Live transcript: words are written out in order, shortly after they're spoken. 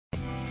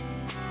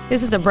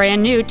This is a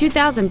brand new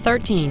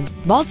 2013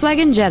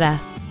 Volkswagen Jetta.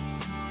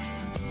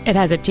 It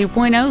has a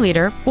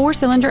 2.0-liter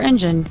four-cylinder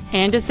engine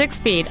and a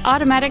 6-speed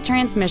automatic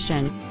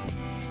transmission.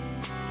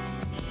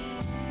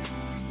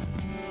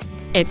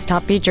 Its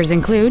top features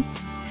include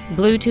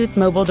Bluetooth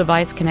mobile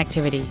device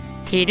connectivity,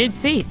 heated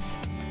seats,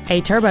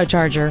 a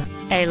turbocharger,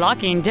 a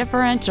locking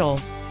differential,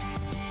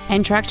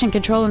 and traction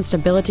control and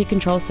stability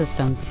control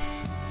systems.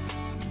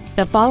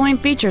 The following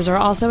features are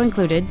also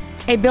included: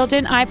 a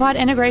built-in iPod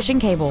integration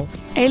cable,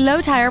 a low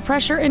tire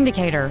pressure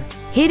indicator,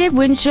 heated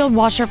windshield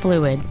washer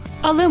fluid,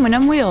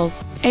 aluminum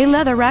wheels, a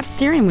leather-wrapped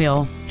steering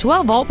wheel,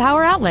 12-volt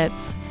power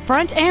outlets,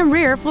 front and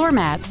rear floor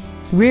mats,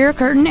 rear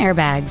curtain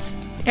airbags,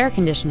 air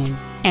conditioning,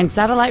 and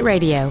satellite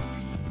radio.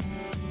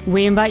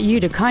 We invite you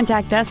to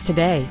contact us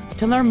today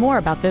to learn more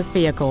about this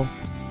vehicle.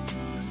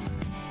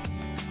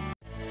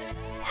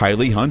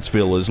 Hiley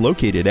Hunstville is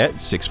located at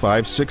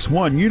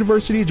 6561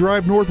 University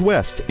Drive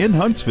Northwest in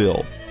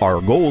Huntsville. Our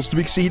goal is to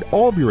exceed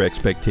all of your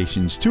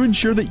expectations to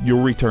ensure that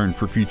you'll return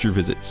for future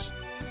visits.